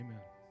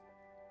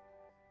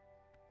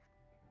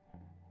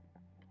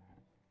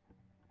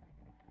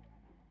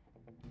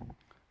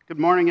Good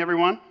morning,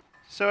 everyone.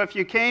 So if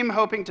you came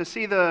hoping to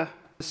see the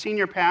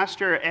senior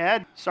pastor,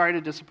 Ed, sorry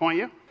to disappoint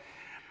you,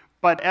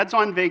 but Ed's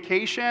on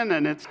vacation,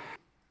 and it's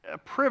a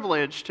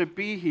privilege to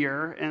be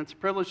here, and it's a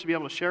privilege to be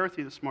able to share with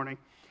you this morning.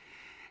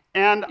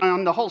 And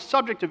on the whole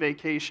subject of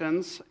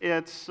vacations,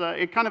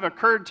 it kind of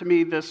occurred to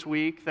me this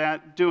week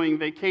that doing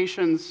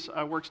vacations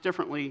works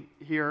differently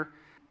here.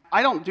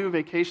 I don't do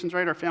vacations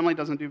right. Our family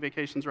doesn't do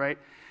vacations right.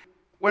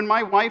 When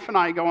my wife and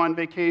I go on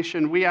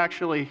vacation, we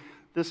actually,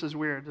 this is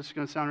weird, this is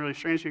going to sound really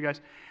strange to you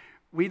guys,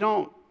 we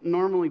don't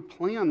normally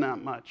plan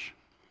that much.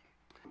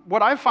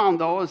 What I've found,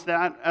 though, is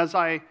that as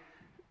I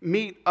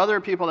meet other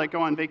people that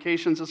go on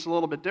vacations, it's a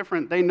little bit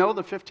different. They know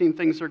the 15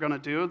 things they're going to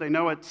do. They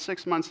know it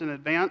 6 months in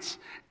advance.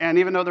 And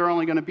even though they're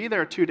only going to be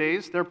there 2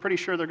 days, they're pretty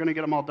sure they're going to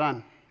get them all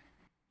done.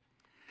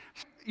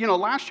 You know,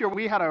 last year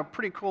we had a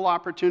pretty cool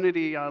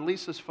opportunity.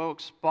 Lisa's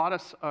folks bought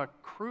us a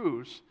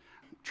cruise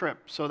trip.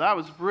 So that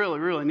was really,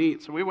 really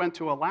neat. So we went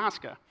to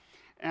Alaska.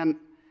 And,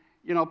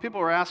 you know, people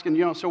were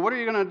asking, so what are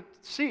you going to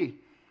see?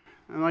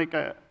 And like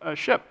a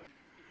ship.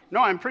 No,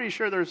 I'm pretty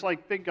sure there's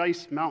like big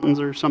ice mountains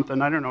or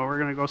something. I don't know. We're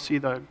going to go see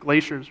the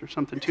glaciers or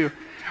something too.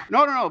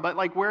 No. But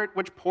like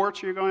which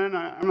ports are you going in?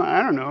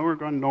 I don't know. We're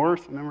going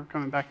north and then we're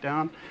coming back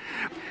down.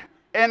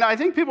 And I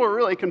think people were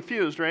really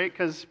confused, right?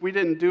 Because we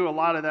didn't do a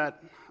lot of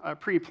that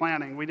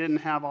pre-planning. We didn't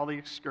have all the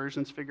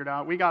excursions figured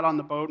out. We got on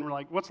the boat and we're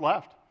like, what's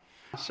left?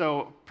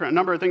 So a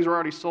number of things were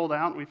already sold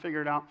out and we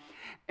figured it out.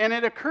 And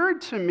it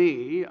occurred to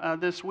me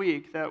this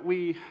week that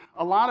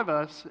a lot of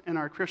us in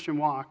our Christian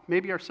walk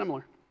maybe are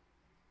similar.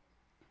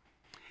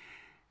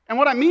 And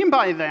what I mean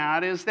by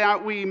that is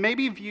that we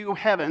maybe view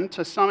heaven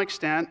to some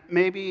extent,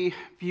 maybe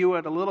view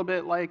it a little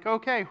bit like,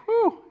 okay,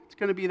 it's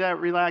going to be that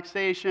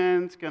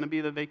relaxation, it's going to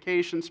be the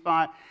vacation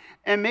spot,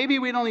 and maybe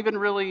we don't even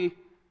really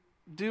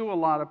do a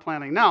lot of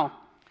planning. Now,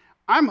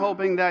 I'm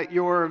hoping that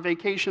your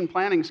vacation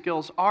planning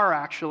skills are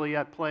actually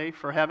at play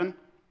for heaven,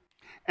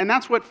 and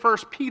that's what 1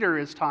 Peter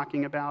is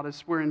talking about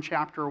as we're in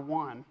chapter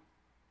 1.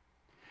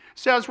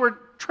 So as we're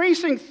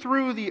tracing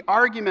through the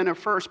argument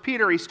of 1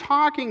 Peter, he's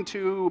talking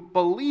to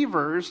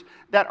believers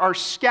that are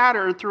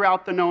scattered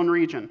throughout the known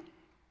region.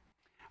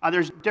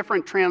 There's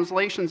different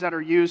translations that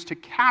are used to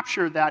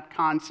capture that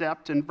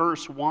concept in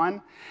verse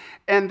 1.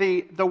 And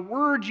the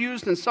word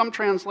used in some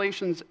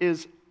translations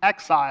is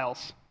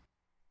exiles.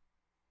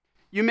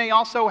 You may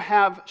also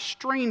have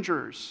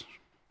strangers,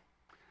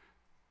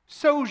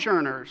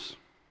 sojourners,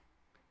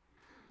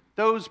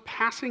 those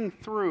passing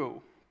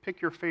through.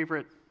 Pick your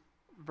favorite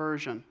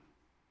version.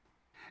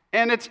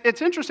 And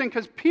it's interesting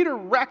because Peter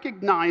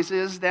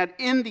recognizes that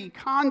in the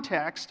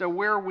context of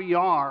where we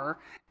are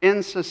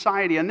in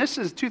society, and this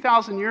is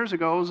 2,000 years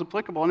ago, it was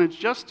applicable, and it's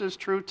just as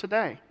true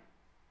today.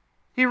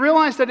 He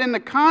realized that in the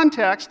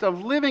context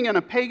of living in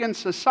a pagan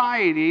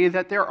society,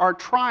 that there are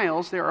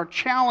trials, there are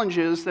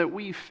challenges that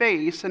we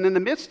face, and in the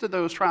midst of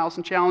those trials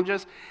and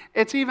challenges,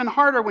 it's even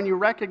harder when you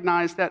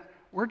recognize that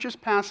we're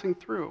just passing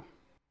through.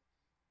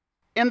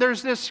 And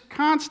there's this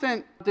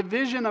constant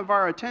division of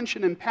our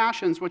attention and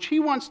passions, which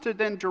he wants to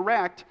then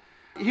direct.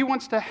 He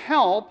wants to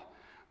help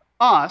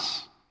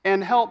us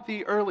and help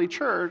the early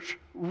church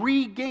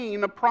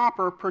regain a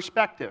proper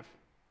perspective.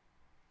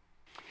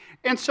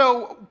 And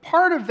so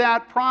part of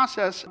that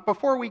process,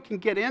 before we can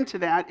get into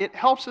that, it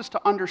helps us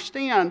to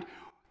understand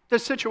the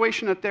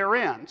situation that they're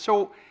in.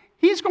 So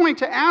he's going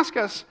to ask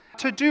us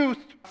to do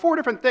 4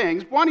 different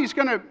things. One, he's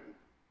going to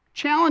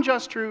challenge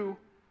us to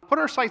put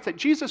our sights that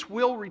Jesus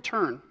will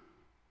return.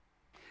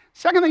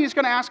 Second thing he's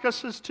going to ask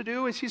us to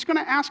do is he's going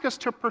to ask us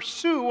to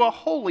pursue a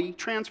holy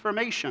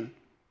transformation.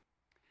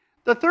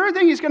 The third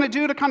thing he's going to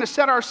do to kind of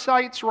set our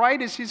sights right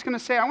is he's going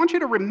to say, I want you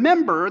to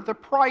remember the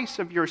price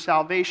of your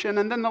salvation.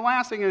 And then the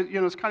last thing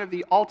is kind of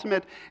the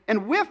ultimate.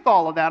 And with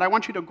all of that, I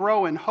want you to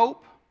grow in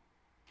hope,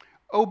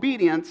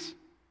 obedience,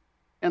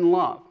 and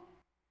love.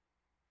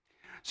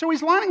 So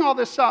he's lining all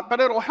this up, but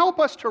it'll help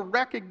us to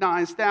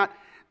recognize that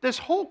this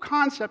whole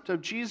concept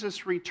of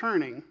Jesus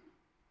returning,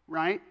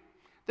 right?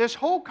 This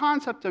whole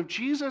concept of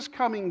Jesus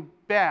coming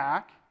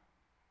back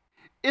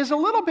is a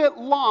little bit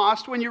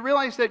lost when you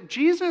realize that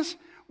Jesus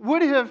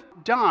would have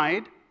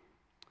died,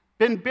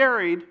 been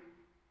buried,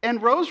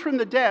 and rose from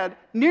the dead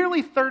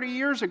nearly 30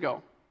 years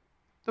ago.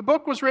 The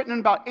book was written in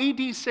about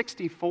AD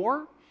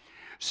 64.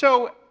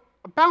 So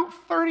about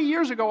 30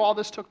 years ago, all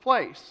this took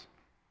place.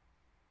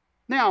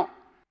 Now,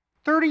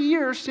 30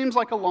 years seems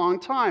like a long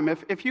time.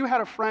 If you had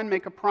a friend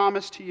make a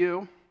promise to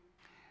you,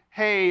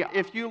 hey,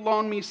 if you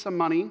loan me some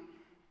money,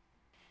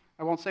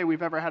 I won't say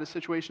we've ever had a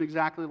situation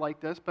exactly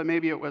like this, but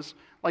maybe it was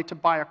like to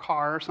buy a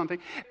car or something.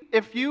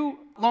 If you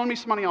loan me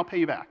some money, I'll pay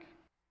you back.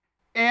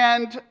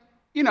 And,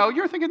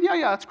 you're thinking, yeah,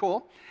 that's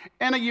cool.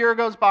 And a year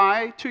goes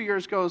by, 2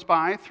 years goes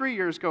by, 3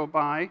 years go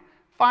by,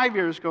 5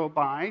 years go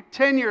by,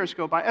 10 years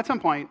go by. At some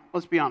point,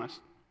 let's be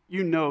honest,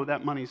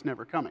 that money's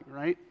never coming,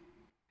 right?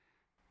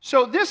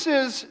 So this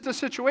is the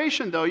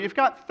situation, though. You've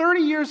got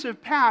 30 years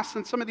have passed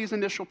since some of these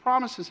initial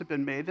promises have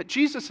been made that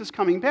Jesus is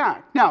coming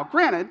back. Now,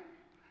 granted,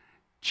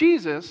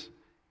 Jesus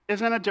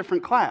is in a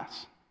different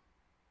class.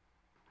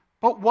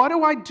 But what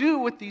do I do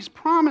with these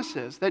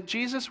promises that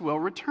Jesus will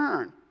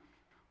return?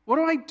 What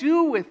do I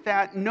do with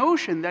that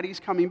notion that he's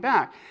coming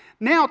back?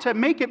 Now, to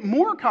make it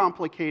more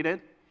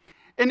complicated,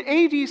 in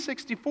AD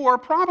 64,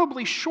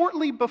 probably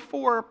shortly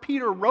before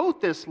Peter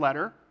wrote this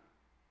letter,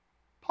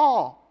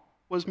 Paul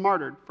was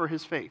martyred for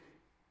his faith.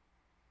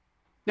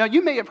 Now,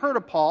 you may have heard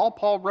of Paul.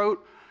 Paul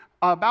wrote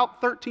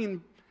about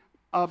 13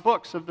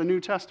 books of the New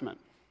Testament.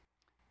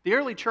 The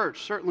early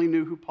church certainly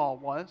knew who Paul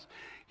was.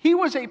 He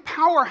was a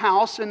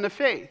powerhouse in the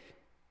faith.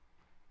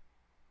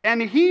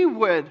 And he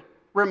would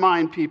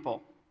remind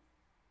people,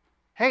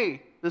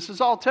 hey, this is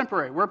all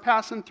temporary. We're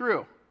passing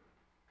through.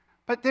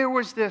 But there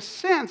was this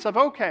sense of,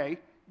 okay,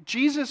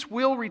 Jesus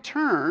will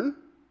return,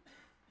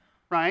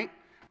 right?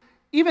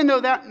 Even though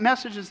that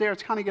message is there,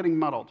 it's kind of getting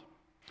muddled.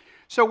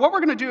 So what we're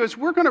going to do is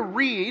we're going to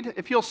read,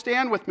 if you'll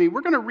stand with me,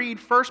 we're going to read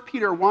 1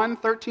 Peter 1,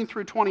 13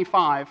 through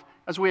 25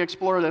 as we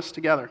explore this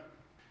together.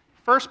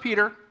 1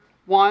 Peter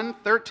 1,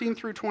 13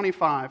 through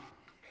 25.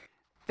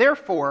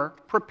 Therefore,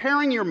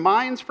 preparing your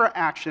minds for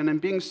action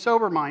and being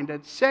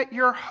sober-minded, set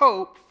your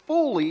hope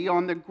fully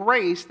on the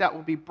grace that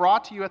will be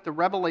brought to you at the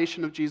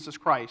revelation of Jesus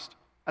Christ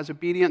as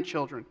obedient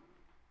children.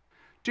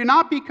 Do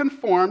not be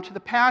conformed to the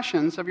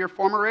passions of your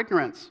former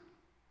ignorance.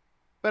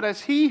 But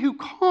as he who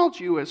called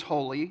you is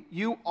holy,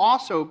 you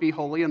also be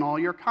holy in all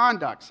your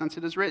conduct, since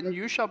it is written,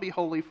 you shall be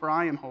holy, for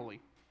I am holy.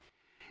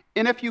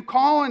 And if you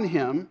call on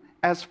him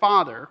as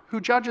Father,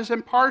 who judges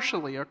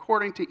impartially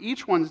according to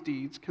each one's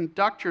deeds,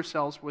 conduct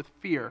yourselves with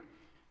fear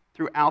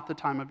throughout the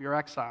time of your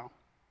exile,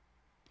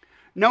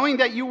 knowing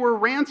that you were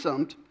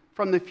ransomed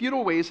from the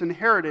futile ways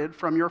inherited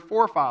from your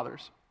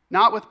forefathers,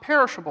 not with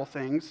perishable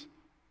things,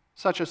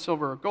 such as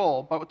silver or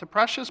gold, but with the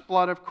precious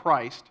blood of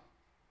Christ,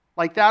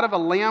 like that of a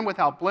lamb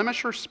without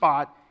blemish or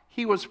spot.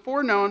 He was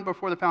foreknown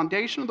before the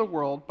foundation of the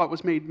world, but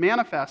was made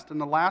manifest in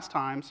the last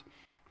times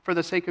for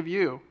the sake of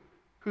you,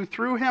 who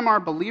through him are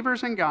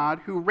believers in God,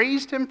 who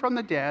raised him from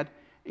the dead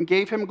and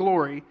gave him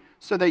glory,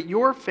 so that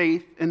your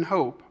faith and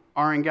hope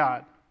are in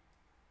God.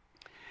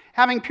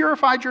 Having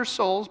purified your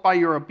souls by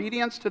your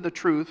obedience to the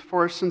truth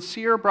for a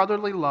sincere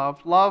brotherly love,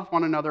 love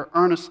one another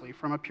earnestly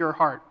from a pure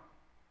heart,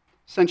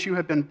 since you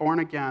have been born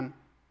again,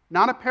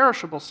 not of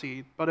perishable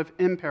seed, but of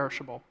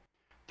imperishable,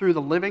 through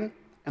the living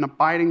and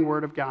abiding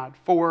word of God.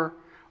 For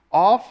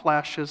all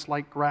flesh is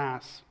like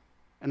grass,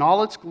 and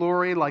all its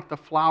glory like the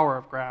flower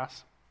of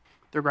grass.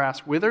 The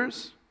grass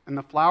withers, and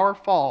the flower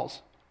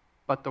falls,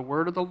 but the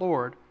word of the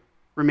Lord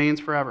remains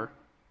forever.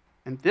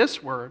 And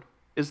this word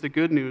is the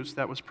good news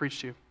that was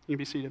preached to you. You can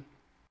be seated.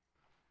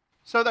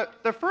 So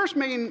the first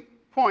main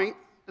point,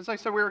 as I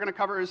said we were going to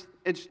cover, is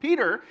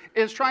Peter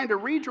is trying to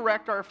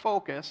redirect our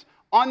focus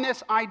on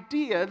this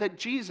idea that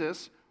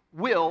Jesus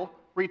will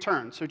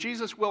return. So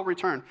Jesus will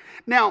return.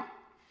 Now,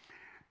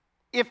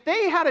 if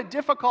they had a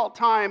difficult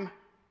time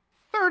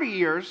 30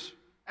 years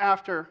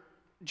after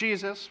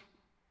Jesus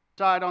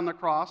died on the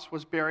cross,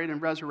 was buried,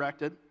 and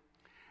resurrected,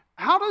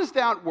 how does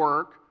that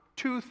work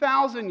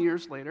 2,000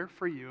 years later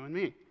for you and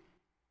me?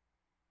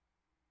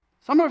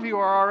 Some of you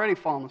are already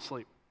falling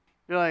asleep.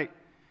 You're like,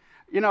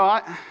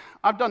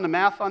 I've done the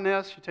math on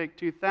this. You take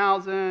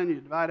 2,000, you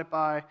divide it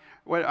by,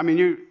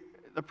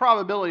 the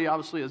probability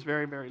obviously is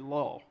very, very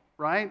low,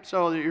 right?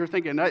 So you're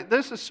thinking,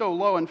 this is so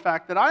low, in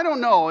fact, that I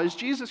don't know, is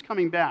Jesus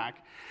coming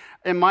back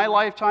in my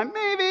lifetime?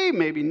 Maybe,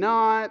 maybe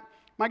not.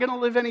 Am I going to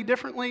live any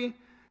differently?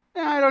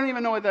 I don't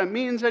even know what that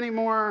means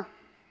anymore.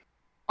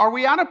 Are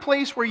we at a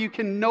place where you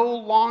can no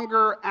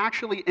longer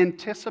actually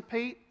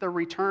anticipate the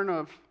return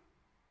of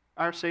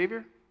our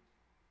Savior?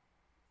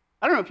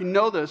 I don't know if you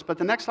know this, but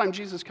the next time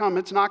Jesus comes,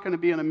 it's not going to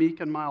be in a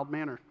meek and mild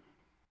manner.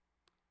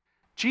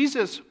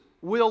 Jesus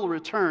will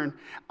return.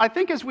 I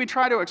think as we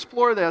try to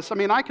explore this,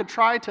 I could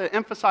try to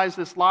emphasize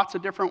this lots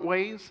of different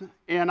ways,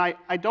 and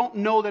I don't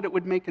know that it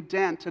would make a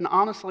dent. And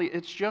honestly,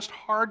 it's just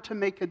hard to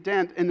make a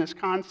dent in this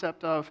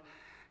concept of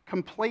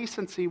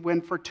complacency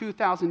when for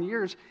 2,000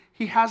 years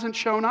he hasn't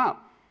shown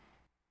up.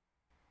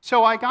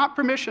 So I got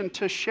permission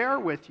to share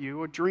with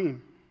you a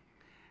dream.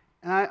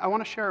 And I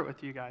want to share it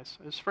with you guys.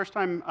 It's the first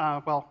time,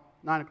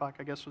 9 o'clock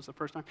I guess was the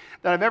first time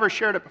that I've ever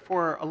shared it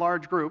before a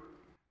large group.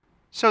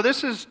 So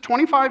this is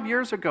 25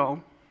 years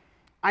ago.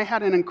 I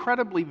had an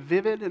incredibly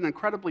vivid and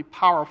incredibly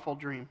powerful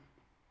dream.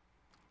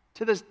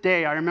 To this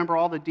day, I remember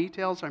all the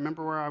details. I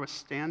remember where I was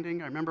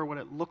standing. I remember what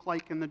it looked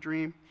like in the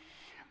dream.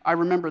 I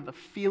remember the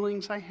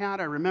feelings I had.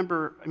 It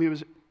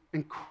was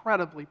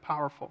incredibly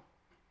powerful.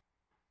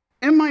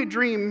 In my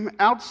dream,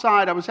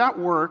 outside, I was at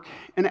work,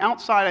 and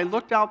outside I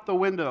looked out the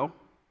window.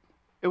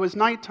 It was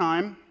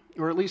nighttime,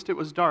 or at least it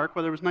was dark.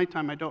 Whether it was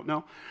nighttime, I don't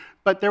know.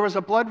 But there was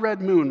a blood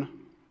red moon.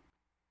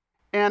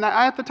 And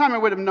at the time, I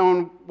would have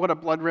known what a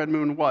blood red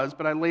moon was,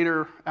 but I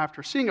later,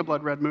 after seeing a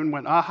blood red moon,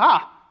 went,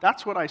 aha,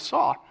 that's what I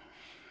saw.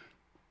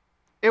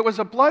 It was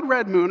a blood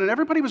red moon, and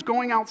everybody was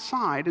going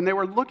outside, and they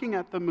were looking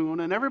at the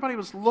moon, and everybody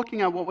was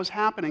looking at what was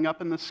happening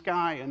up in the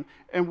sky,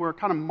 and were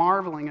kind of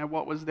marveling at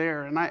what was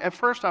there. And at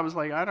first, I was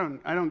like, I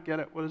don't get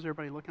it. What is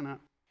everybody looking at?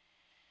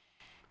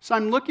 So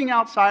I'm looking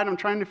outside. I'm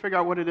trying to figure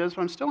out what it is,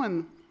 but I'm still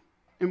in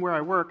where I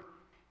work.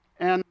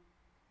 And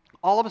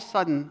all of a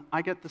sudden,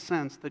 I get the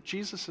sense that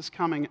Jesus is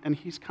coming, and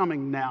he's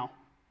coming now.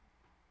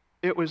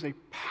 It was a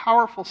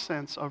powerful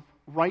sense of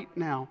right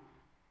now,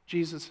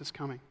 Jesus is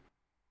coming.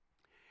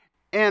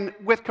 And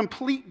with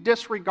complete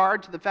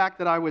disregard to the fact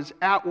that I was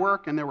at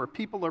work and there were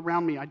people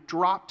around me, I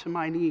dropped to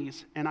my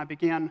knees and I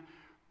began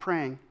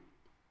praying.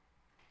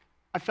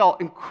 I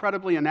felt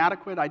incredibly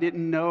inadequate. I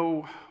didn't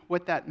know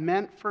what that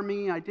meant for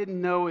me. I didn't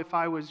know if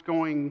I was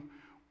going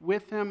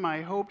with him.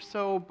 I hoped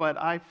so, but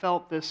I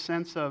felt this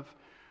sense of,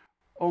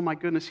 oh my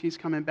goodness, he's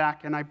coming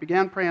back. And I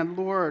began praying,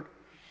 Lord,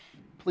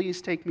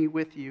 please take me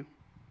with you.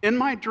 In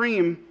my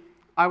dream,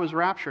 I was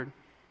raptured.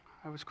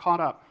 I was caught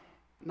up.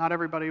 Not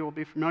everybody will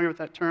be familiar with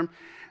that term.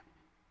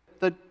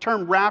 The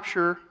term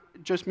rapture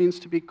just means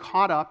to be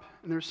caught up,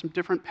 and there's some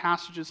different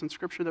passages in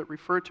Scripture that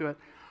refer to it.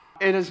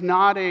 It is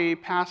not a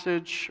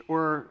passage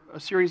or a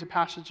series of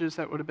passages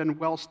that would have been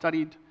well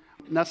studied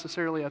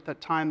necessarily at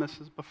that time. This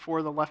is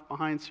before the Left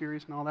Behind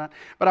series and all that.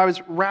 But I was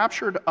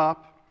raptured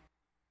up,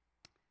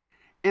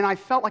 and I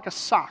felt like a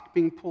sock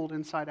being pulled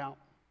inside out.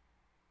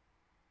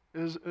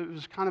 It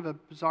was kind of a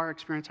bizarre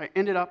experience. I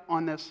ended up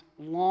on this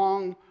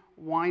long,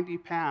 windy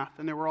path,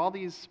 and there were all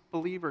these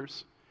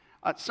believers,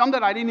 some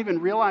that I didn't even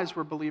realize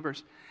were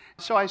believers.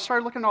 So I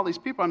started looking at all these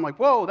people. I'm like,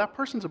 whoa, that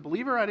person's a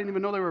believer? I didn't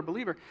even know they were a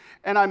believer.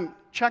 And I'm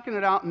checking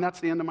it out, and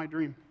that's the end of my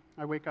dream.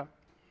 I wake up.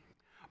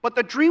 But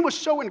the dream was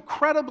so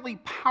incredibly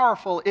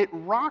powerful, it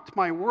rocked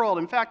my world.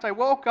 In fact, I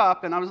woke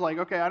up, and I was like,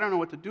 okay, I don't know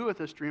what to do with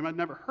this dream. I'd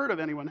never heard of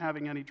anyone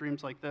having any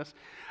dreams like this.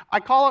 I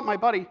call up my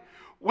buddy,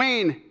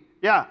 Wayne.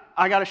 Yeah,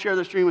 I got to share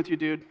this dream with you,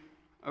 dude.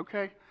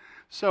 Okay.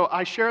 So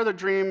I share the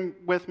dream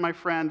with my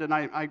friend, and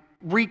I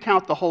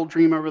recount the whole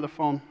dream over the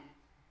phone.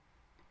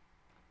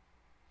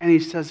 And he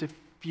says, if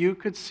you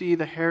could see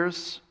the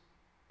hairs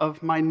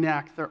of my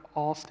neck, they're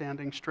all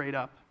standing straight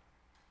up.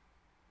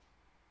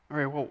 All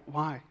right, well,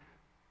 why?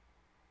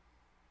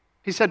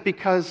 He said,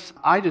 because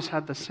I just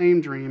had the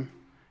same dream,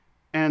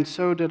 and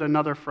so did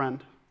another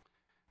friend.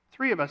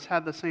 3 of us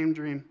had the same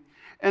dream.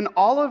 And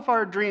all of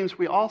our dreams,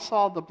 we all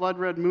saw the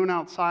blood-red moon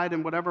outside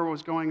and whatever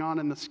was going on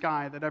in the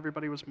sky that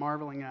everybody was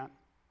marveling at.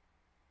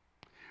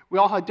 We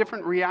all had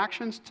different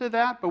reactions to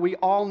that, but we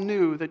all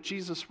knew that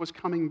Jesus was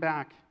coming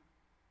back.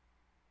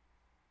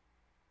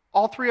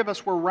 All 3 of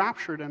us were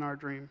raptured in our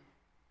dream.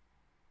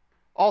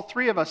 All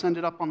 3 of us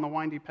ended up on the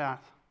windy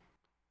path.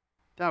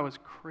 That was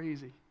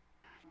crazy.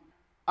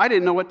 I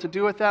didn't know what to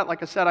do with that.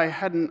 Like I said, I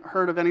hadn't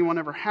heard of anyone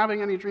ever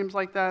having any dreams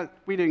like that.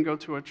 We didn't go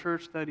to a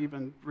church that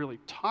even really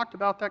talked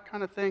about that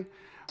kind of thing.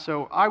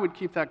 So I would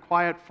keep that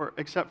quiet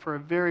except for a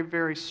very,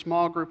 very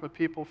small group of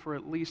people for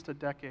at least a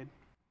decade.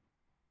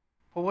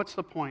 Well, what's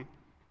the point?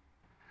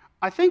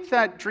 I think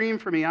that dream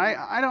for me,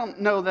 I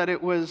don't know that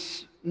it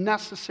was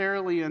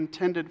necessarily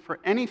intended for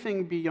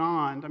anything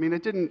beyond. I mean,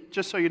 it didn't,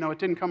 just so you know, it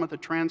didn't come with a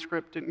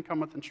transcript, didn't come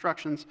with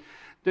instructions,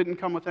 didn't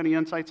come with any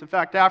insights. In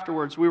fact,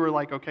 afterwards, we were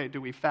like, okay, do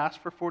we fast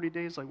for 40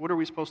 days? Like, what are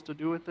we supposed to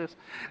do with this?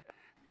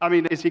 I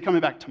mean, is he coming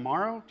back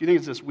tomorrow? Do you think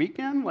it's this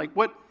weekend? Like,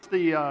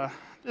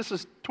 this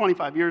is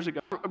 25 years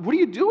ago. What do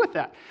you do with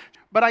that?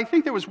 But I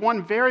think there was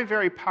one very,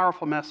 very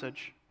powerful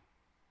message,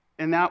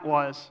 and that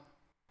was,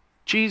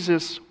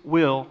 Jesus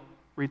will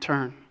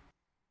return.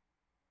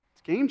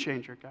 It's a game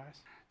changer, guys.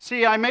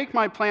 See, I make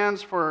my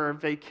plans for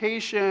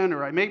vacation,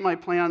 or I make my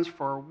plans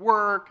for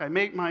work, I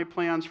make my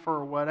plans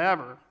for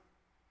whatever.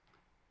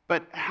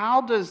 But how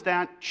does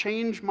that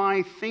change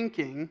my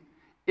thinking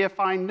if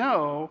I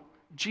know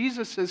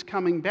Jesus is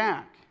coming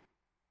back?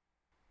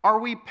 Are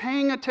we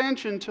paying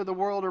attention to the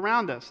world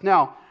around us?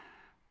 Now,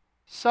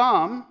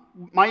 some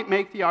might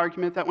make the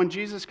argument that when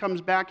Jesus comes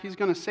back, he's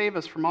going to save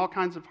us from all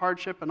kinds of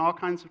hardship and all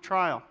kinds of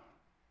trial.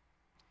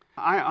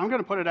 I'm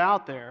going to put it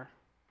out there.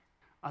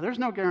 There's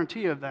no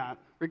guarantee of that.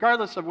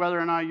 Regardless of whether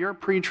or not you're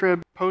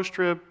pre-trib,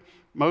 post-trib,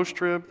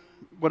 most-trib,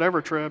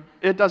 whatever trib,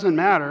 it doesn't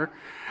matter.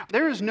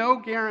 There is no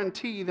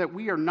guarantee that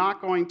we are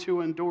not going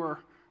to endure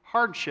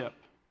hardship.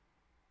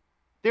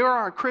 There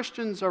are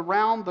Christians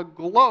around the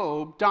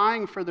globe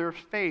dying for their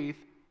faith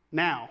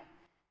now.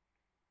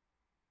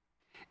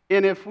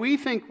 And if we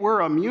think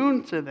we're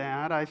immune to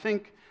that, I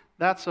think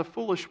that's a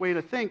foolish way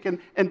to think.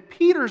 And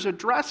Peter's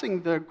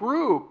addressing the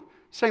group,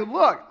 saying,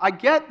 look, I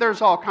get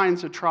there's all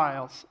kinds of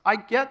trials. I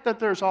get that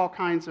there's all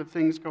kinds of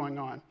things going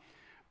on.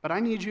 But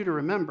I need you to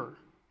remember,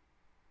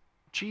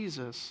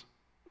 Jesus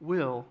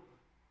will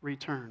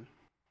return.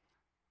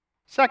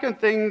 Second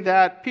thing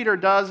that Peter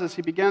does as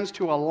he begins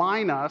to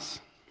align us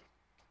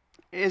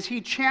is he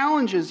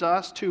challenges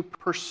us to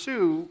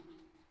pursue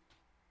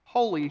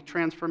holy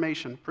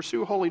transformation.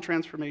 Pursue holy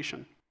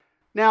transformation.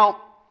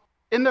 Now,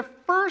 in the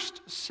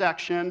first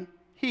section,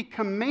 he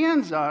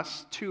commands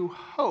us to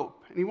hope.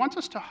 And he wants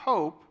us to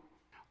hope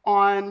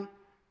on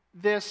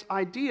this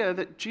idea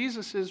that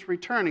Jesus is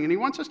returning. And he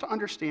wants us to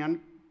understand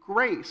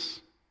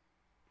grace.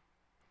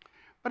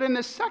 But in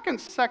the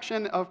second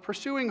section of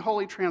pursuing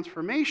holy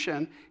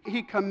transformation,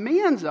 he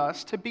commands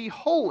us to be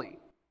holy.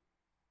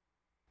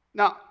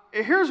 Now,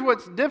 here's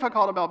what's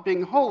difficult about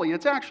being holy.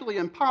 It's actually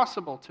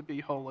impossible to be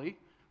holy,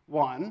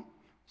 one.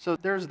 So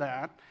there's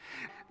that.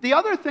 The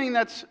other thing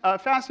that's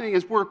fascinating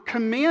is we're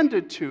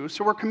commanded to.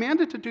 So we're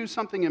commanded to do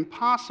something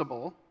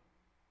impossible.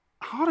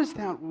 How does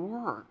that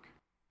work?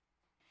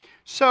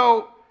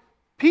 So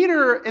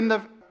Peter, in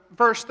the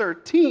verse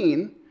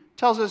 13,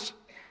 tells us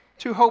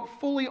to hope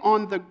fully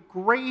on the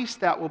grace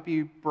that will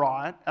be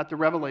brought at the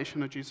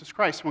revelation of Jesus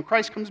Christ. When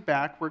Christ comes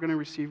back, we're going to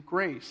receive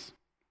grace.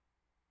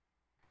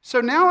 So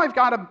now I've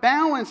got to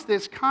balance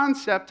this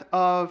concept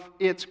of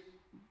it's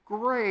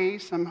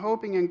grace, I'm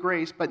hoping in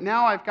grace, but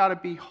now I've got to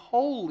be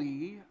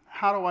holy.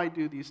 How do I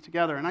do these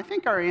together? And I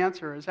think our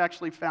answer is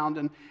actually found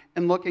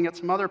in looking at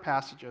some other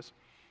passages.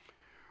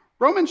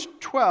 Romans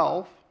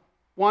 12,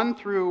 1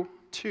 through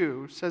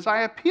 2 says,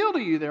 I appeal to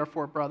you,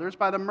 therefore, brothers,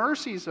 by the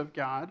mercies of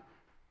God,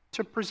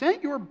 to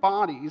present your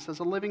bodies as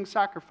a living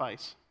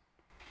sacrifice,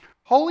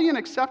 holy and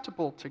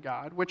acceptable to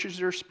God, which is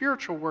your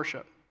spiritual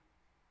worship.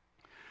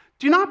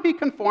 Do not be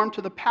conformed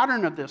to the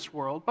pattern of this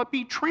world, but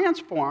be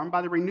transformed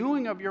by the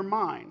renewing of your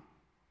mind.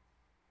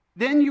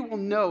 Then you will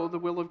know the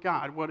will of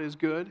God, what is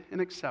good and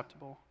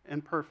acceptable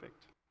and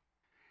perfect.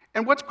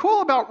 And what's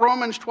cool about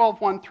Romans 12,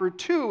 1 through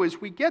 2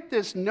 is we get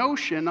this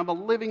notion of a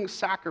living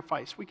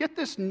sacrifice. We get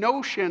this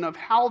notion of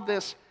how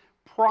this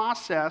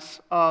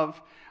process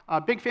of,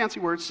 big fancy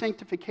word,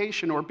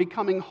 sanctification or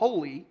becoming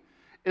holy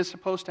is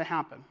supposed to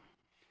happen.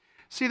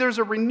 See, there's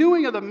a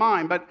renewing of the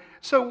mind, but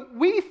so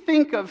we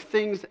think of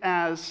things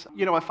as,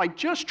 if I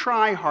just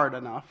try hard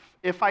enough,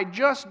 if I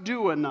just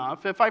do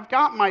enough, if I've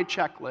got my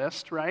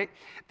checklist, right,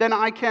 then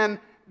I can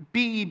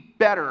be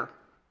better.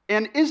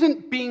 And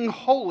isn't being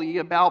holy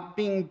about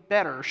being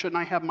better?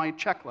 Shouldn't I have my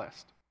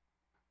checklist?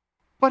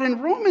 But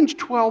in Romans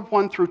 12,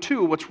 1 through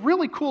 2, what's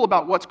really cool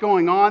about what's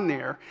going on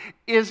there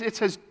is it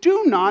says,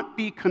 do not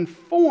be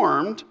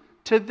conformed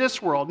to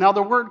this world. Now,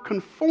 the word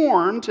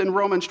conformed in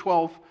Romans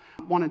 12,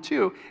 1 and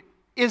 2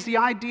 is the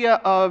idea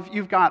of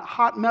you've got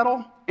hot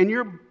metal and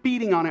you're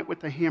beating on it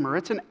with a hammer.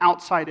 It's an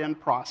outside-in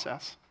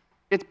process.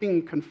 It's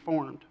being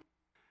conformed.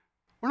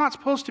 We're not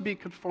supposed to be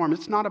conformed.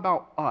 It's not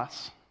about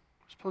us.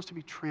 We're supposed to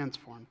be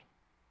transformed.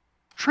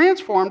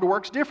 Transformed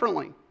works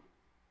differently.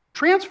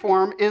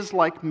 Transform is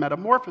like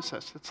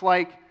metamorphosis. It's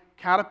like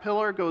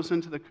caterpillar goes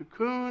into the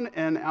cocoon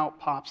and out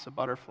pops the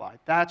butterfly.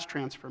 That's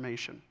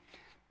transformation.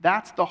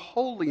 That's the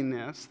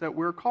holiness that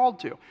we're called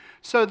to.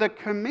 So the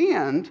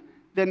command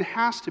then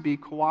has to be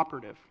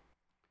cooperative.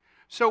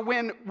 So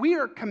when we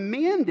are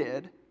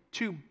commanded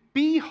to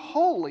be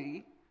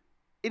holy,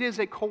 it is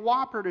a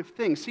cooperative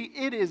thing. See,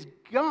 it is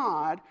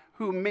God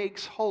who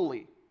makes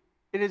holy.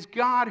 It is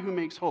God who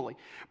makes holy.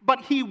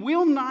 But he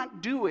will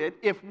not do it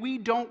if we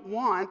don't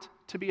want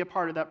to be a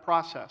part of that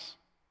process.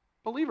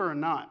 Believer or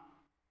not.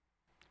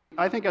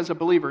 I think as a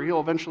believer,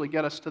 he'll eventually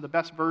get us to the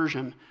best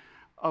version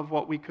of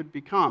what we could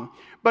become.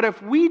 But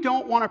if we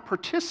don't want to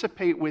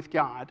participate with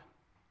God,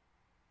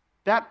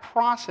 that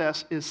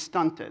process is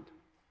stunted.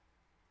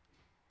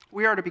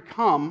 We are to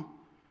become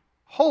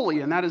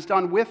holy, and that is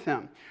done with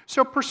him.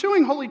 So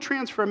pursuing holy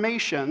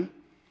transformation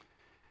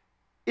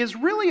is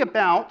really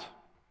about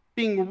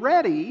being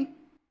ready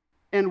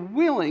and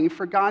willing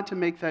for God to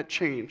make that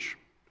change.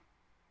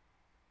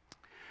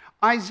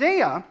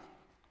 Isaiah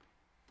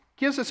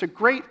gives us a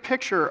great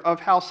picture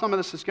of how some of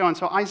this is going.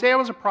 So Isaiah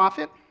was a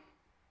prophet,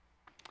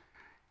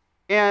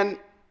 and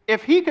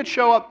if he could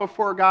show up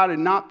before God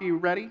and not be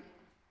ready,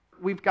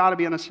 we've got to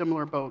be in a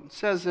similar boat. It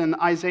says in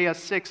Isaiah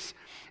 6,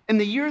 in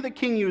the year that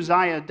King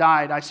Uzziah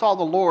died, I saw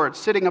the Lord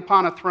sitting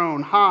upon a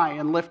throne, high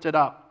and lifted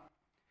up.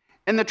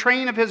 And the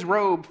train of his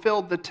robe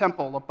filled the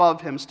temple.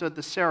 Above him stood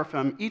the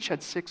seraphim. Each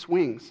had 6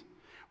 wings.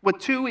 With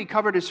 2 he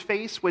covered his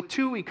face, with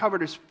 2 he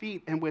covered his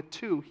feet, and with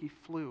 2 he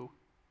flew.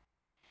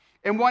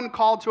 And one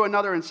called to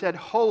another and said,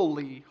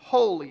 Holy,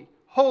 holy,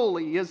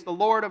 holy is the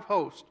Lord of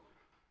hosts.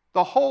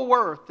 The whole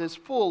earth is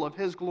full of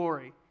his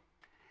glory.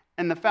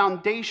 And the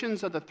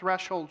foundations of the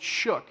threshold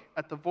shook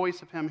at the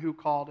voice of him who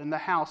called, and the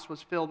house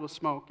was filled with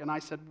smoke. And I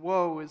said,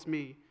 Woe is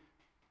me,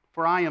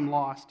 for I am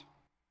lost.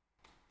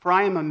 For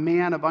I am a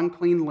man of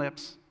unclean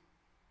lips,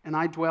 and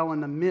I dwell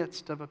in the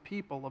midst of a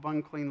people of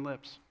unclean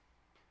lips.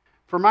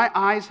 For my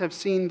eyes have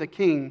seen the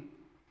King,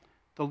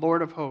 the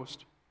Lord of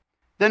hosts.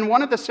 Then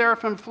one of the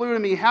seraphim flew to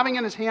me, having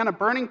in his hand a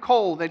burning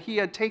coal that he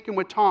had taken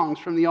with tongs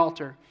from the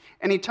altar.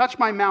 And he touched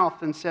my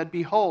mouth and said,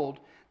 Behold,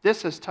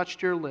 this has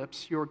touched your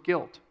lips. Your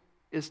guilt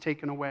is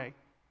taken away,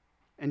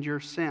 and your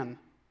sin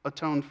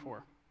atoned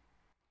for.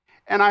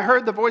 And I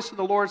heard the voice of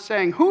the Lord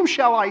saying, Whom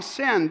shall I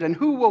send, and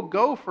who will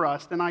go for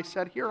us? Then I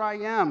said, Here I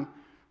am,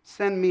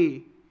 send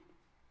me.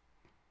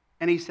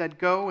 And he said,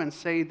 Go and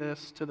say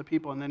this to the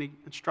people. And then he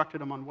instructed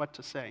them on what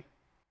to say.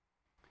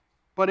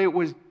 But it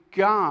was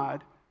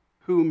God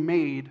who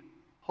made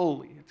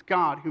holy. It's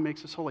God who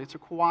makes us holy. It's a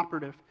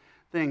cooperative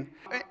thing.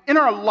 In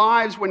our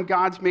lives, when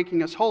God's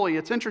making us holy,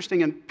 it's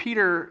interesting, and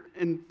Peter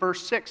in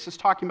verse 6 is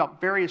talking about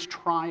various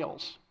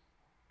trials.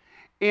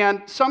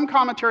 And some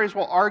commentaries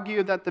will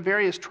argue that the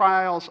various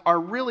trials are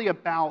really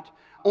about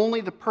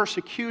only the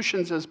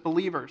persecutions as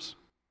believers.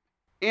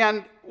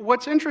 And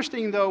what's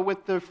interesting, though,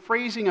 with the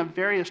phrasing of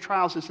various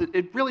trials is that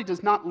it really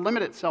does not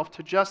limit itself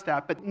to just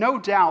that. But no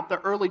doubt the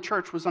early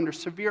church was under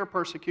severe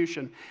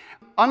persecution,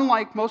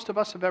 unlike most of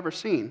us have ever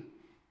seen.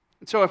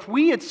 And so if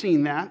we had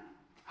seen that,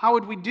 how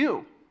would we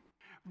do?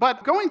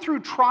 But going through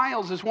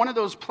trials is one of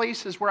those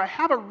places where I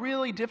have a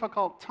really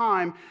difficult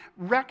time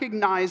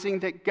recognizing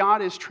that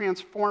God is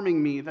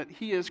transforming me, that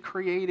He is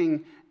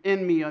creating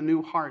in me a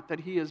new heart, that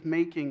He is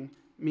making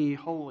me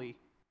holy.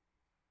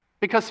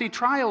 Because, see,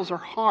 trials are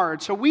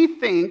hard. So we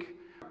think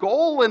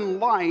goal in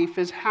life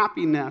is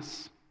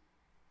happiness.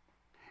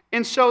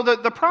 And so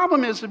the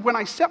problem is that when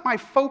I set my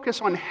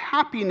focus on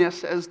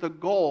happiness as the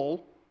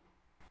goal,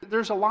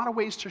 there's a lot of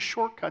ways to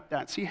shortcut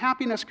that. See,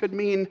 happiness could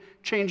mean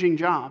changing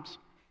jobs.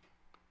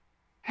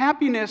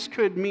 Happiness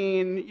could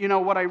mean,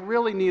 what I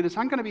really need is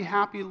I'm going to be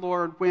happy,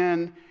 Lord,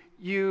 when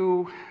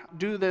you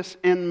do this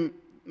in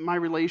my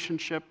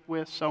relationship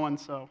with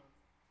so-and-so,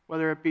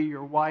 whether it be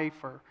your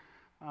wife or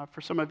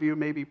for some of you,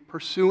 maybe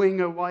pursuing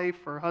a wife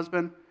or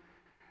husband.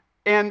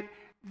 And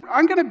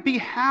I'm going to be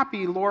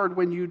happy, Lord,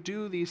 when you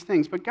do these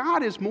things. But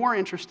God is more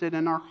interested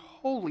in our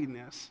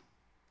holiness.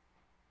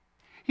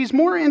 He's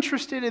more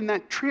interested in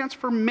that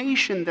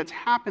transformation that's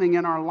happening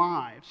in our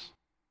lives.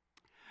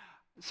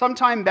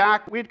 Sometime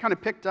back, we had we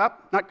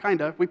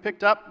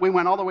picked up, we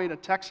went all the way to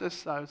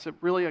Texas. I was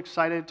really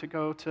excited to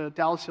go to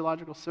Dallas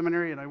Theological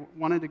Seminary, and I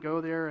wanted to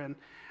go there, and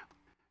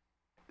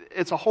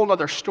it's a whole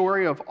other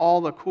story of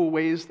all the cool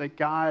ways that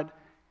God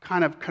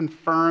kind of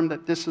confirmed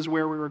that this is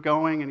where we were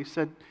going. And He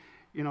said,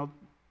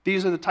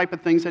 these are the type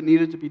of things that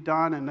needed to be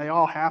done, and they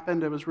all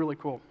happened. It was really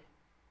cool.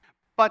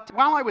 But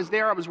while I was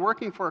there, I was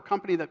working for a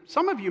company that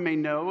some of you may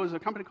know. It was a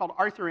company called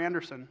Arthur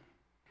Andersen.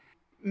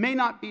 May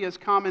not be as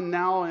common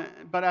now,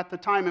 but at the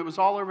time it was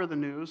all over the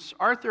news.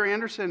 Arthur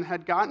Andersen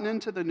had gotten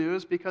into the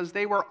news because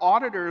they were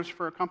auditors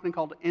for a company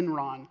called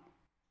Enron.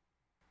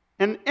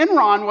 And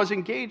Enron was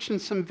engaged in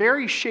some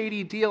very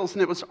shady deals,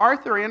 and it was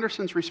Arthur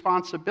Andersen's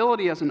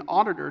responsibility as an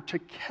auditor to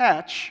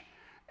catch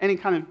any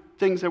kind of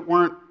things that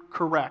weren't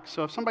correct.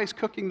 So if somebody's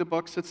cooking the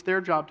books, it's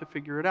their job to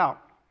figure it out.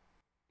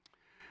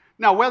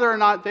 Now, whether or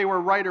not they were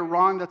right or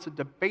wrong, that's a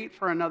debate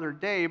for another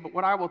day, but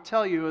what I will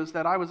tell you is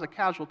that I was a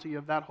casualty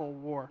of that whole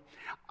war.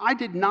 I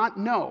did not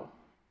know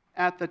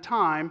at the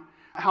time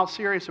how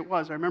serious it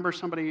was. I remember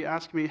somebody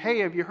asking me, hey,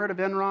 have you heard of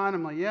Enron?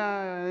 I'm like,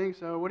 yeah, I think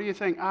so. What do you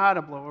think?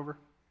 It'll blow over.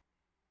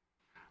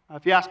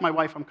 If you ask my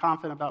wife, I'm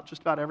confident about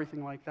just about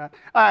everything like that.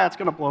 It's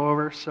going to blow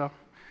over, so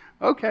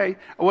okay.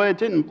 Well, it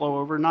didn't blow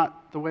over,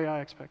 not the way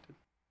I expected.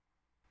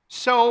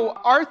 So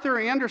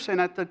Arthur Andersen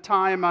at the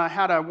time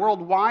had a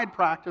worldwide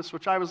practice,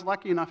 which I was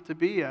lucky enough to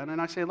be in.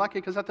 And I say lucky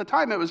because at the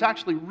time it was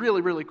actually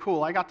really, really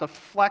cool. I got to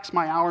flex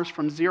my hours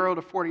from 0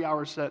 to 40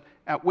 hours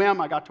at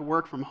whim. I got to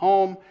work from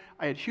home.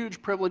 I had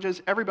huge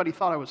privileges. Everybody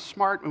thought I was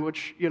smart,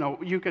 which,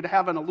 you could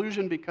have an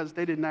illusion because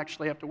they didn't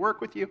actually have to work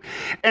with you.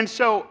 And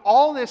so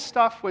all this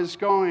stuff was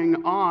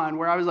going on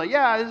where I was like,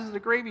 yeah, this is a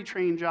gravy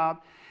train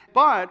job.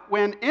 But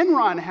when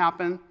Enron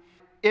happened,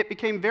 it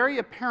became very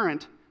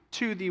apparent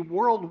to the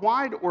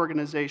worldwide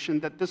organization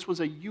that this was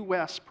a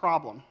U.S.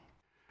 problem.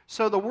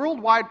 So the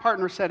worldwide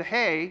partner said,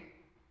 hey,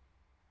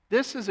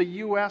 this is a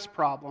U.S.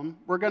 problem.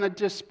 We're going to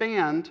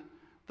disband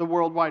the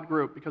worldwide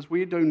group because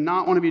we do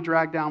not want to be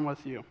dragged down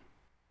with you.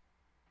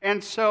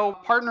 And so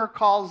partner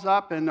calls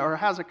up or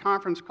has a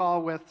conference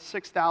call with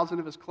 6,000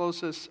 of his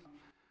closest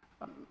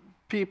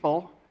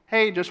people.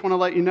 Hey, just want to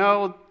let you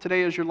know,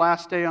 today is your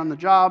last day on the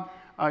job.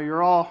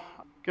 You're all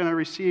going to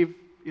receive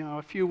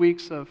a few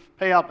weeks of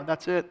payout, but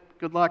that's it.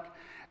 Good luck.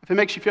 If it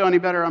makes you feel any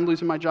better, I'm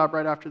losing my job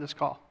right after this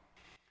call.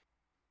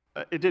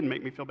 It didn't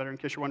make me feel better, in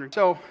case you're wondering.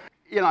 So,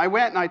 I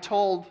went and I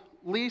told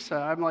Lisa,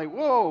 I'm like,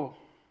 whoa.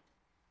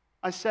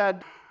 I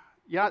said,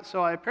 yeah,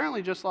 so I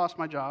apparently just lost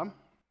my job.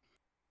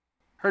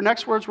 Her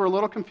next words were a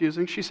little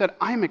confusing. She said,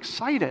 I'm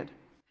excited.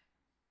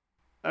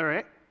 All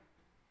right.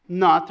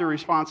 Not the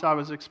response I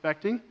was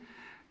expecting.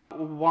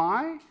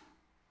 Why?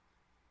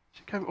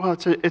 She said, well,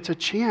 it's a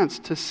chance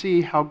to see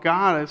how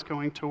God is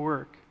going to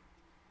work.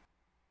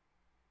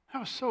 That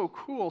was so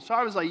cool. So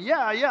I was like,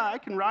 yeah, I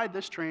can ride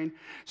this train.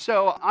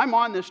 So I'm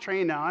on this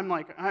train now. I'm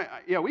like,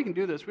 yeah, we can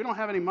do this. We don't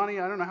have any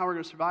money. I don't know how we're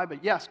going to survive,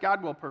 but yes,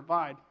 God will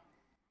provide.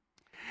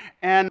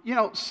 And,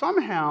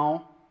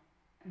 somehow,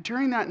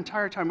 during that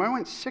entire time, I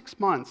went 6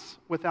 months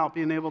without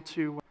being able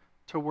to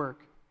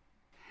work.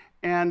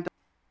 And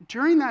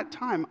during that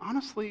time,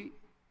 honestly,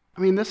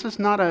 this is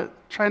not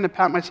trying to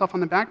pat myself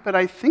on the back, but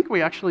I think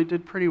we actually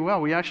did pretty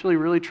well. We actually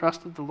really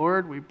trusted the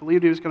Lord. We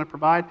believed He was going to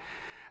provide.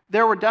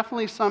 There were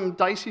definitely some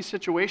dicey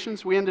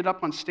situations. We ended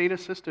up on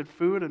state-assisted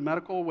food and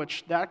medical,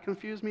 which that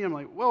confused me. I'm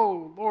like,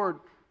 whoa, Lord,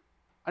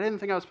 I didn't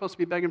think I was supposed to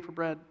be begging for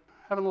bread.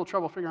 Having a little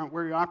trouble figuring out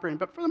where you're operating.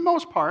 But for the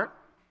most part,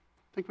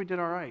 I think we did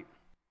all right.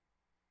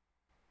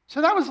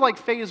 So that was like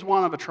phase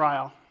 1 of a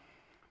trial.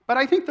 But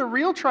I think the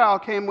real trial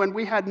came when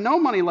we had no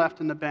money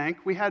left in the bank.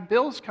 We had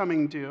bills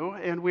coming due,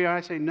 and we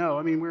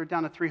were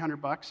down to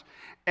 $300.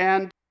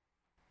 And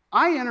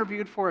I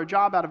interviewed for a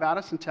job out of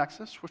Addison,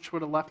 Texas, which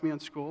would have left me in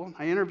school.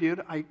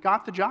 I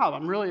got the job.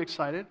 I'm really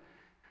excited.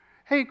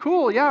 Hey,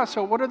 cool, yeah,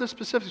 so what are the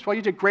specifics? Well,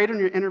 you did great on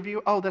your interview.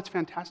 Oh, that's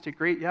fantastic,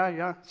 great,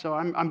 yeah. So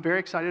I'm very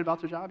excited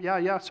about the job,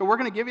 yeah. So we're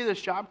going to give you this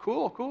job,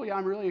 cool, yeah,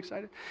 I'm really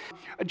excited.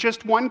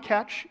 Just one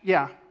catch,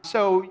 yeah.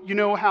 So you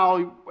know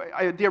how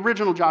the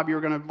original job you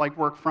were going to like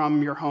work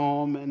from your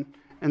home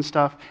and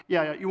stuff.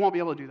 Yeah, you won't be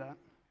able to do that.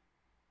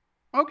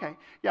 Okay,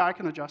 yeah, I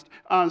can adjust.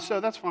 So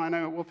that's fine,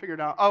 we'll figure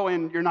it out. Oh,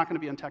 and you're not going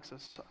to be in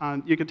Texas.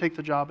 You can take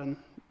the job,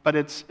 but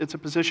it's a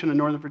position in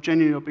Northern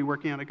Virginia. You'll be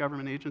working at a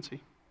government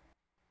agency.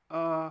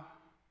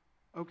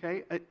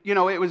 Okay.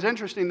 It was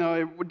interesting, though.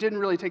 It didn't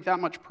really take that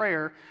much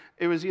prayer.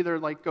 It was either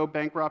like go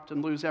bankrupt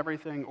and lose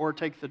everything or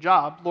take the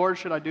job. Lord,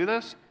 should I do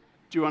this?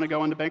 Do you want to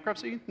go into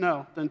bankruptcy?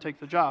 No, then take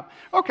the job.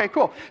 Okay,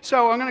 cool.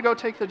 So I'm going to go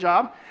take the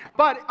job.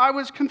 But I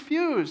was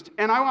confused.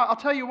 And I'll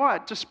tell you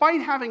what,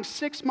 despite having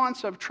 6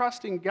 months of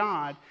trusting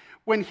God,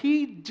 when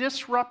he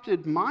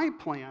disrupted my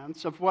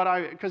plans of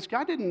because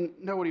God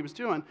didn't know what he was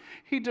doing,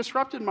 he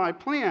disrupted my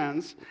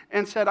plans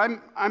and said,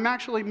 I'm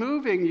actually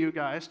moving you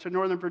guys to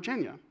Northern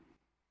Virginia.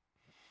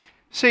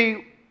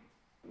 See,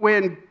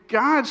 when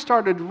God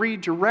started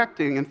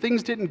redirecting and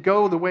things didn't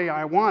go the way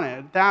I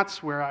wanted,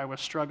 that's where I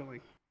was struggling.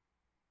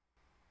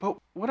 But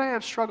would I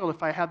have struggled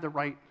if I had the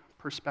right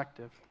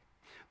perspective?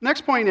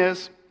 Next point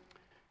is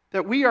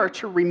that we are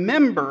to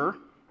remember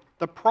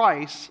the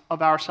price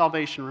of our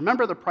salvation.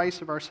 Remember the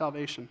price of our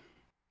salvation.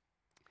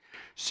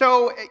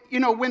 So,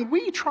 when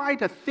we try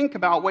to think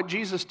about what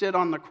Jesus did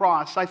on the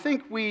cross, I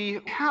think we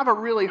have a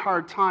really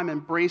hard time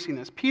embracing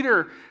this.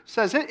 Peter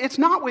says it's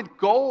not with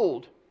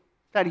gold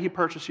that he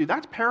purchased you.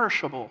 That's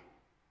perishable.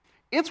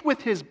 It's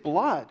with his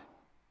blood.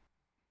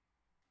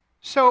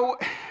 So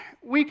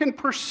we can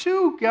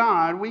pursue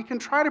God. We can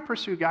try to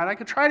pursue God. I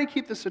can try to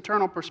keep this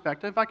eternal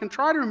perspective. I can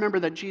try to remember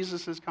that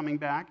Jesus is coming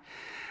back.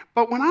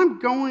 But when I'm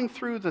going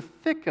through the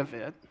thick of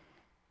it,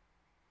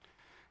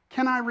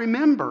 can I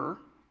remember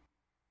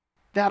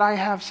that I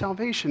have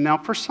salvation? Now,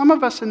 for some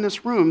of us in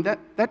this room,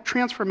 that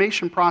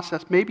transformation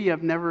process maybe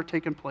have never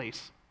taken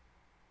place.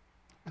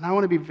 And I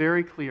want to be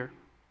very clear.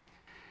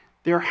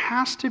 There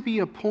has to be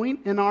a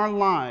point in our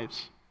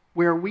lives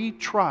where we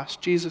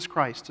trust Jesus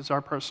Christ as our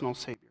personal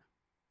Savior.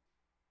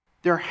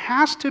 There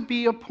has to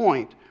be a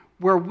point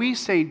where we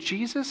say,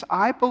 Jesus,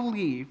 I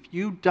believe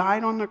you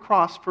died on the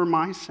cross for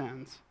my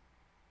sins,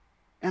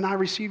 and I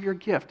receive your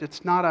gift.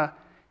 It's not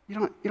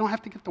you don't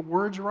have to get the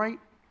words right.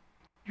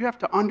 You have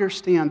to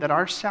understand that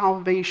our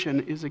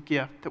salvation is a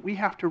gift, that we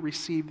have to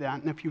receive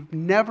that. And if you've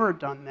never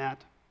done that,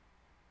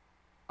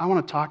 I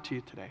want to talk to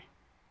you today.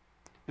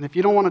 And if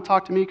you don't want to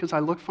talk to me because I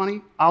look funny,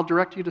 I'll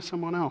direct you to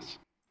someone else.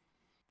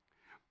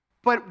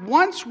 But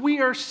once we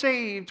are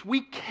saved,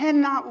 we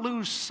cannot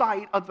lose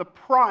sight of the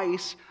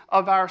price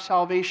of our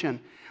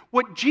salvation.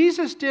 What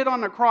Jesus did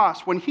on the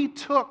cross, when he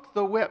took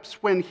the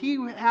whips, when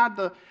he had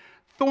the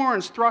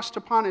thorns thrust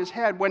upon his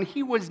head, when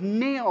he was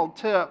nailed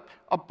to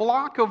a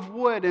block of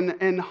wood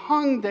and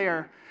hung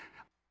there,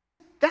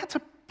 that's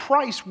a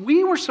price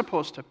we were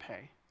supposed to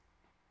pay.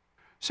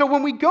 So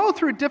when we go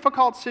through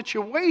difficult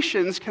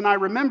situations, can I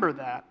remember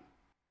that?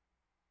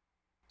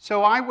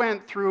 So I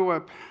went through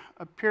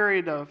a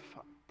period of,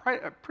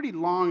 a pretty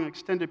long,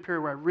 extended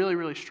period where I really,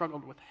 really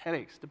struggled with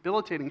headaches,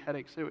 debilitating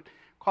headaches. It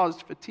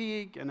caused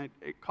fatigue, and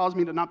it caused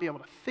me to not be able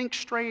to think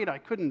straight. I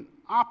couldn't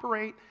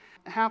operate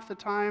half the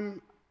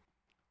time.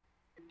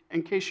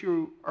 In case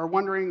you are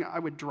wondering, I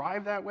would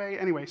drive that way.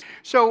 Anyways,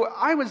 so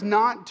I was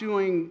not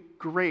doing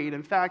great.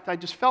 In fact, I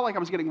just felt like I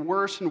was getting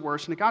worse and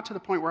worse, and it got to the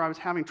point where I was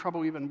having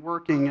trouble even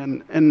working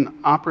and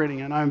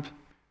operating, and I'm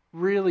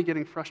really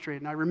getting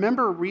frustrated. And I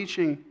remember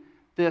reaching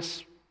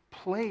this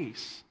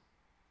place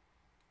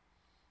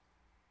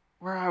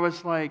where I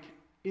was like,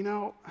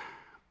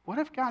 what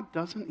if God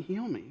doesn't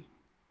heal me?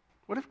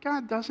 What if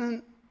God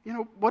doesn't,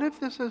 what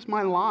if this is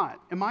my lot?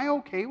 Am I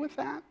okay with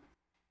that?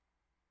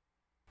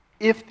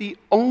 If the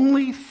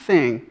only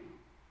thing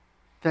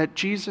that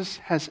Jesus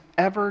has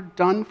ever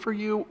done for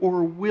you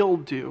or will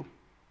do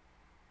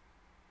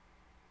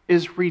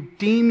is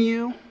redeem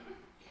you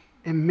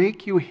and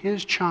make you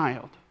his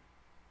child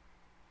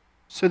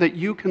so that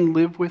you can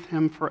live with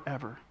him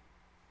forever,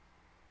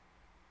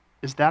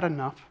 is that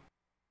enough?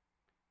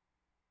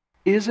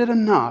 Is it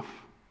enough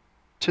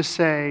to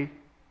say,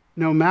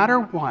 no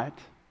matter what,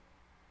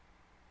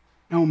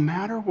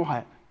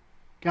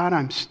 God,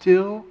 I'm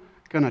still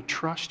going to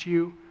trust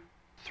you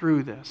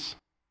through this.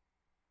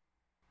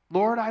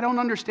 Lord, I don't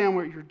understand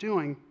what you're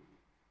doing,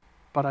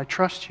 but I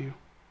trust you.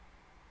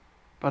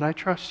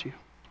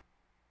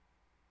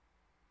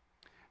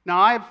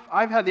 Now,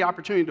 I've had the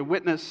opportunity to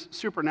witness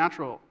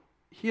supernatural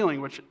healing,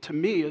 which to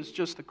me is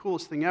just the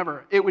coolest thing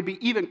ever. It would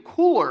be even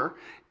cooler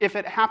if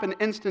it happened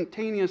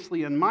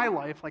instantaneously in my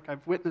life, like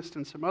I've witnessed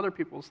in some other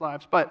people's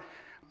lives, but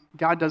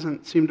God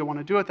doesn't seem to want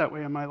to do it that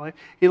way in my life.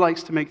 He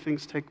likes to make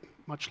things take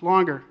much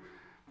longer,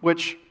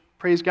 which,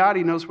 praise God,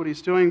 he knows what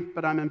he's doing,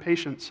 but I'm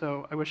impatient,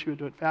 so I wish he would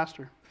do it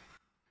faster.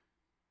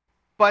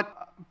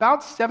 But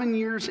about 7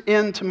 years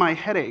into my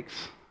headaches,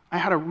 I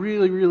had a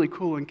really, really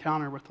cool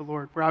encounter with the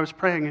Lord where I was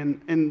praying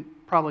and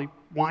probably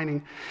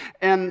whining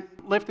and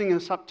lifting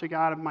this up to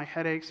God of my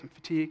headaches and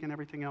fatigue and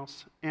everything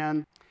else.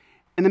 And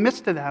in the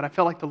midst of that, I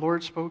felt like the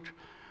Lord spoke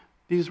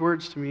these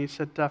words to me. He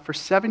said, for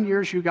 7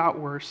 years you got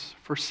worse.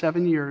 For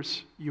 7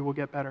 years you will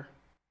get better.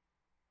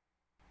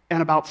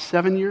 And about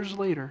 7 years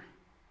later,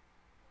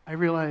 I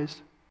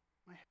realized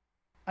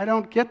I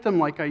don't get them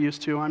like I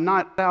used to. I'm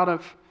not out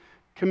of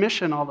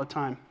commission all the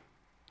time.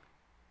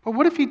 But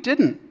what if he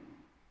didn't?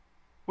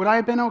 Would I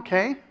have been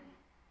okay?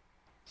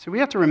 So we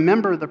have to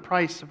remember the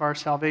price of our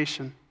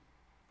salvation.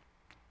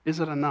 Is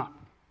it enough?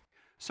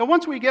 So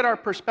once we get our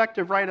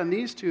perspective right on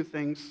these two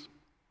things,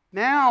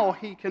 now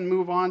Peter can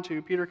move on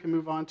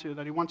to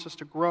that he wants us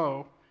to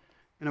grow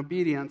in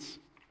obedience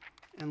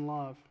and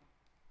love.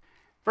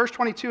 Verse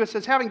 22, it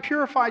says, having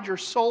purified your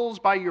souls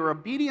by your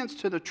obedience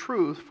to the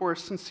truth for a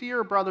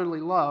sincere brotherly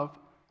love,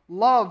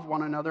 love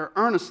one another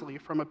earnestly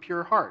from a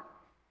pure heart,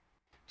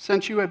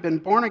 since you have been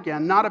born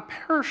again, not of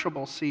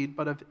perishable seed,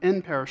 but of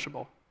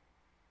imperishable,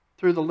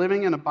 through the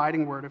living and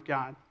abiding word of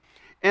God.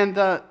 And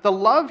the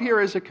love here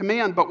is a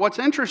command, but what's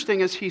interesting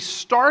is he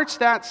starts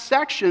that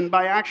section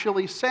by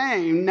actually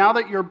saying, now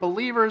that you're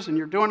believers and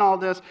you're doing all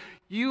this,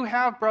 you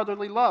have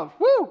brotherly love.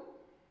 Woo!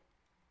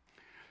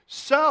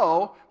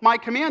 So, my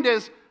command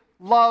is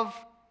love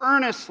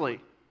earnestly.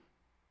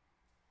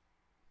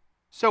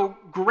 So,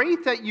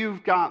 great that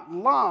you've got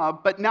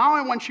love, but now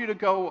I want you to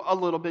go a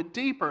little bit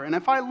deeper. And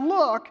if I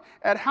look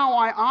at how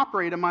I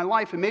operate in my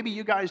life, and maybe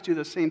you guys do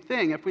the same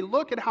thing, if we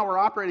look at how we're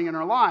operating in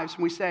our lives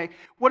and we say,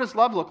 what does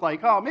love look like?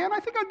 Oh, man, I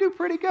think I do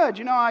pretty good.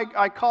 You know,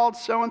 I called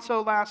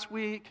so-and-so last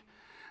week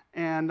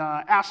and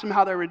asked them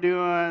how they were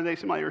doing. They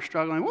seemed like they were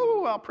struggling.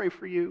 Woo, I'll pray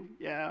for you.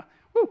 Yeah.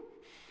 Woo.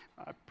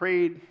 I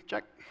prayed.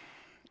 Check.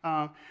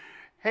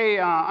 Hey,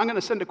 I'm going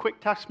to send a quick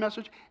text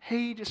message.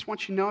 Hey, just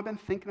want you to know I've been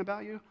thinking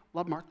about you.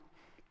 Love, Mark.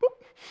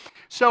 Boop.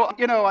 So,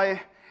 you know, I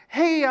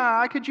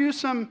could use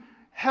some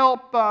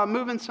help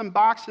moving some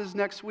boxes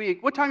next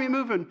week. What time are you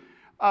moving?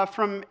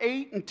 From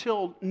 8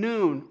 until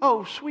noon.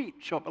 Oh, sweet.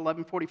 Show up at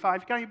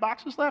 11:45. You got any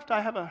boxes left?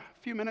 I have a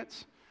few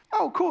minutes.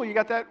 Oh, cool. You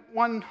got that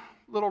one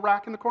little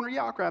rack in the corner?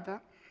 Yeah, I'll grab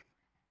that.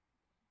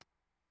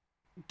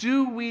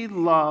 Do we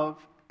love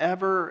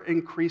ever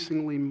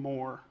increasingly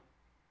more?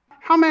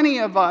 How many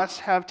of us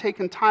have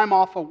taken time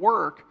off of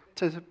work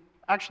to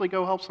actually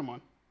go help someone?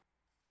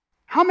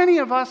 How many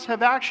of us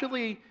have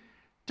actually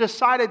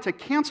decided to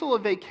cancel a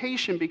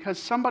vacation because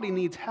somebody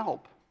needs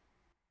help?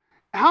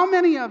 How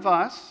many of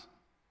us,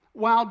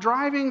 while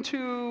driving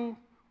to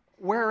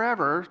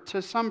wherever, to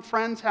some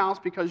friend's house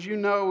because you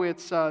know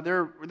it's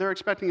they're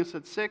expecting us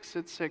at 6,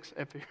 it's 6.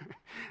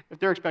 If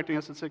they're expecting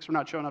us at 6, we're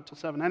not showing up till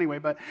 7 anyway.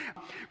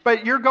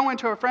 But you're going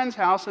to a friend's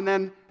house and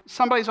then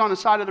somebody's on the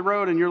side of the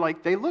road and you're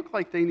like, they look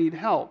like they need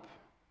help.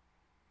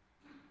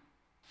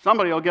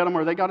 Somebody will get them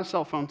or they got a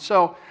cell phone.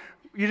 So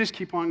you just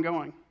keep on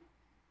going.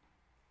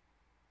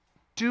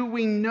 Do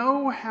we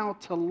know how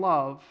to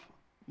love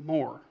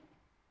more?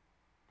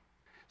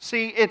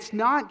 See, it's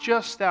not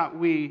just that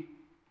we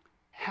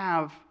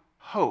have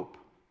hope.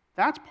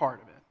 That's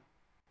part of it.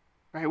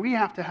 Right? We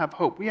have to have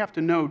hope. We have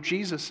to know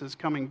Jesus is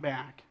coming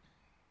back.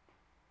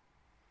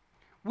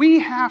 We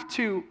have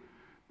to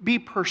be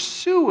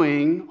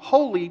pursuing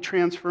holy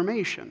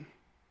transformation.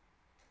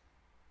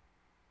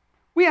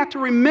 We have to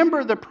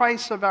remember the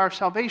price of our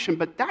salvation,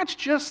 but that's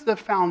just the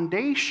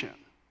foundation.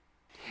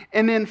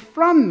 And then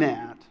from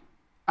that,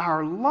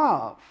 our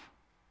love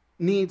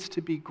needs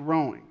to be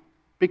growing.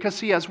 Because,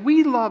 see, as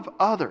we love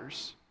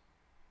others,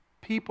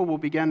 people will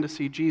begin to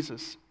see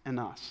Jesus in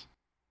us.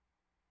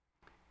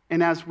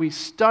 And as we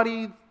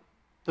study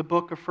the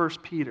book of 1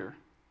 Peter,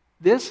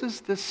 this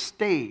is the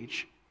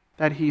stage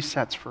that he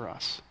sets for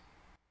us.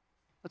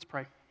 Let's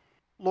pray.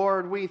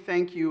 Lord, we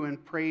thank you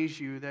and praise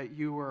you that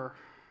you are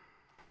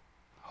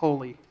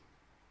holy,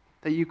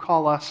 that you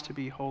call us to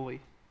be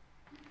holy.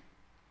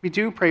 We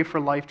do pray for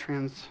life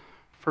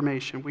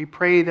transformation. We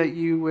pray that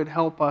you would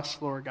help us,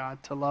 Lord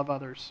God, to love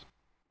others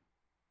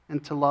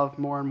and to love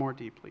more and more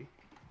deeply.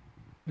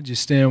 Would you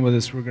stand with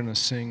us? We're going to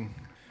sing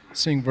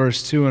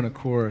verse 2 and a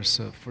chorus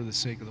of For the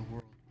Sake of the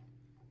World.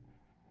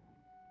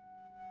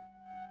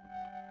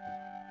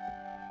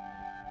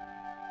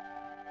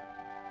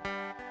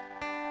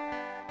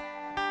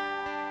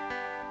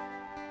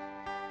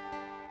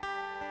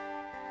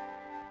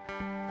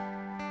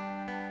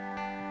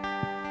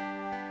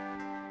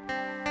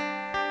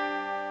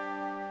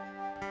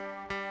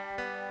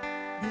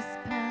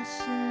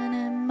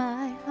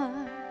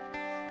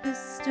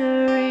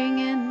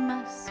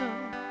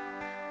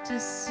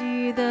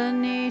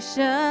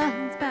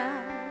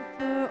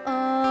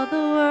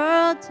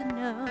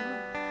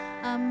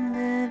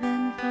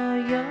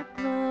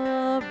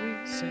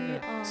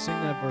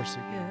 Verse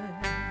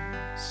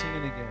again. Sing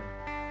it again.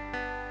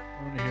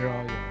 I want to hear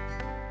all y'all.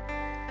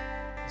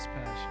 This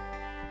passion.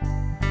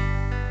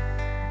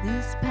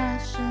 This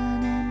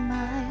passion in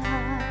my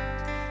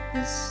heart,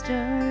 this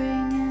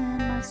stirring in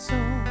my soul,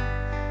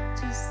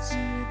 to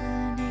see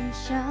the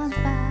nations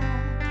bow,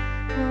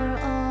 for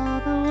all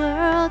the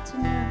world to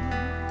know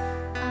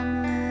I'm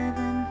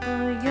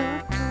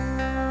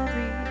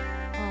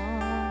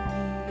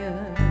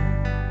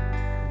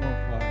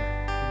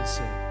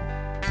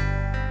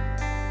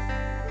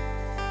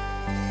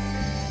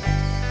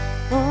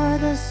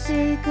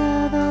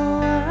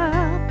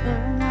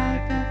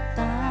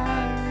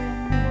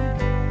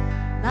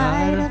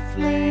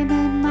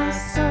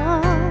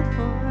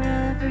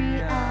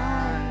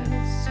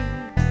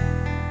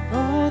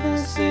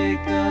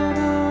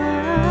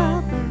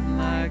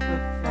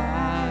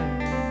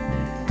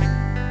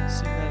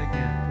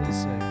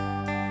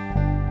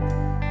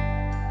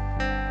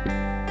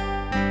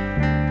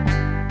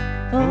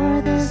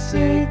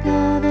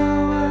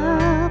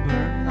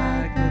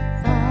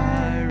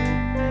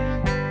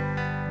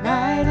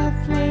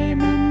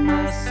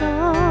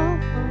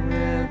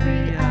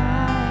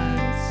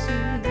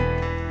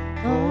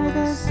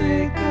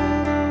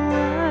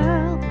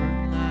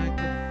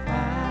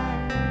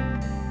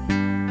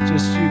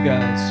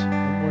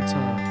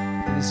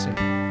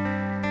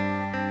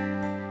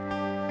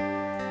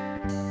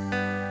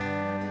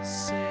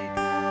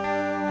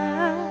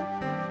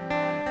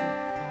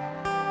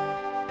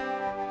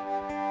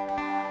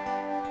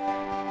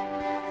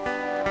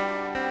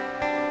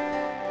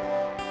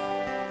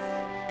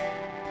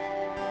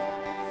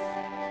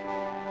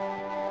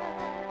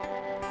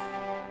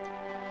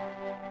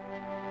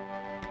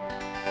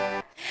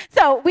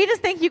So we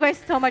just thank you guys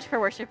so much for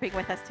worshiping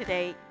with us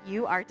today.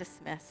 You are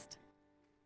dismissed.